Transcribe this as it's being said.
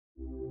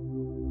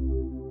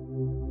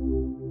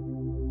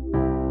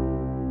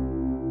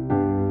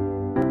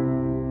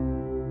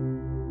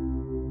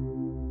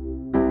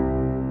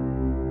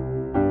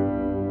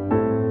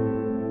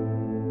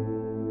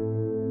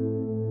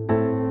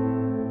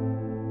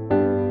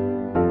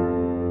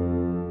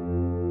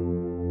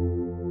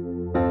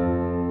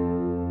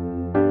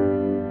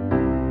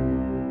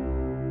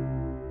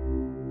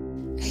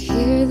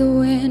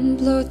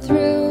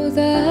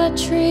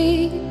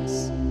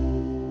trees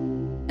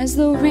as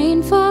the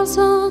rain falls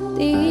on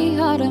the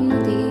autumn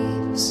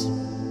leaves.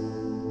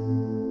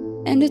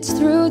 And it's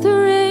through the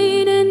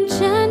rain and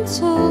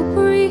gentle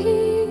breeze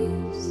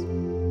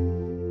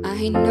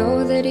I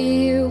know that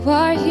you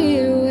are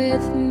here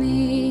with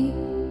me.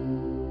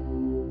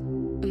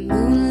 A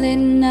moonlit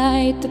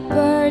night, the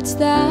birds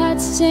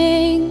that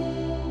sing,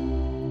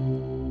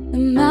 the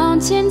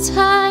mountains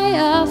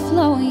high, a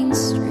flowing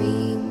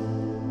stream,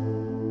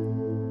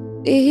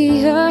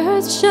 the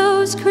earth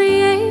shows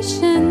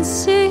creation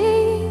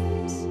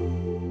sings,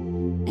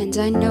 and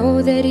I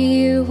know that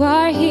you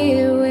are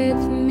here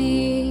with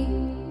me.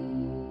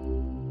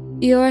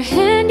 Your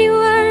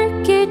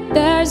handiwork, it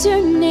bears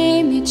your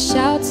name, it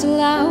shouts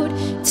aloud,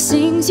 it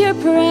sings your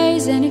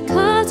praise, and it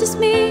causes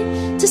me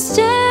to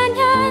stand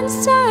and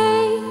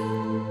say,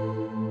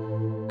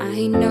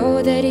 I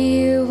know that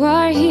you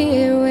are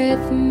here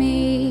with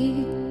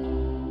me.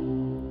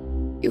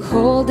 You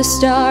hold the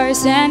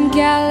stars and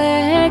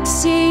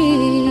galaxies,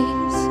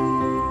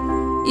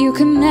 you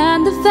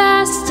command the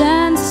vast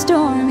and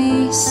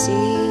stormy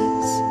seas.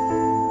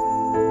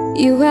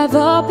 You have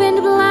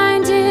opened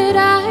blinded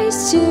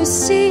eyes to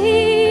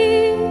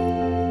see,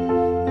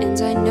 and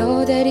I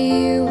know that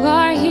you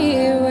are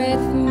here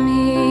with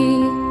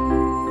me.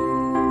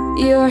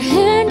 Your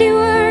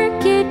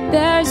handiwork, it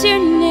bears your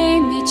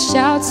name, it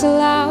shouts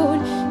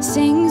aloud,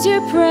 sings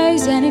your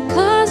praise, and it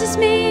causes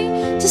me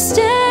to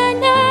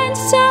stand and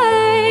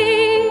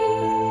say,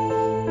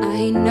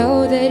 I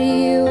know that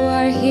you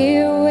are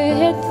here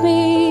with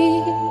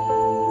me.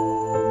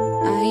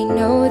 I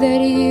know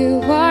that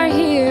you are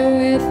here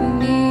with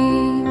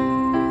me.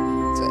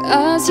 So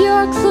as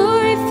your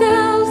glory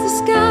fills the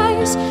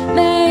skies,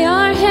 may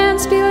our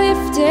hands be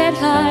lifted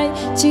high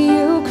to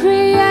you,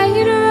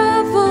 creator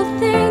of all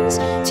things.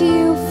 To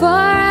you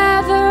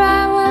forever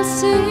I will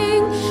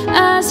sing.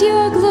 As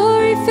your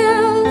glory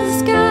fills the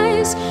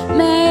skies,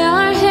 may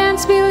our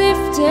hands be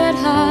lifted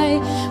high.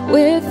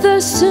 With the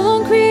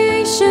song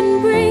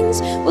creation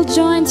brings, we'll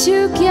join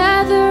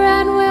together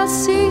and we'll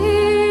sing.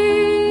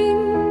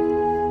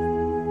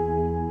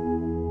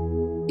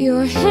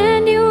 Your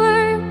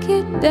handiwork,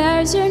 it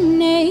bears your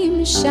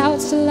name,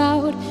 shouts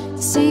aloud,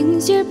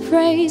 sings your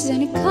praise,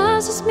 and it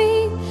causes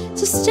me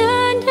to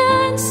stand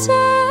and say,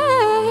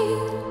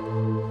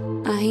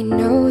 I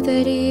know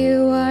that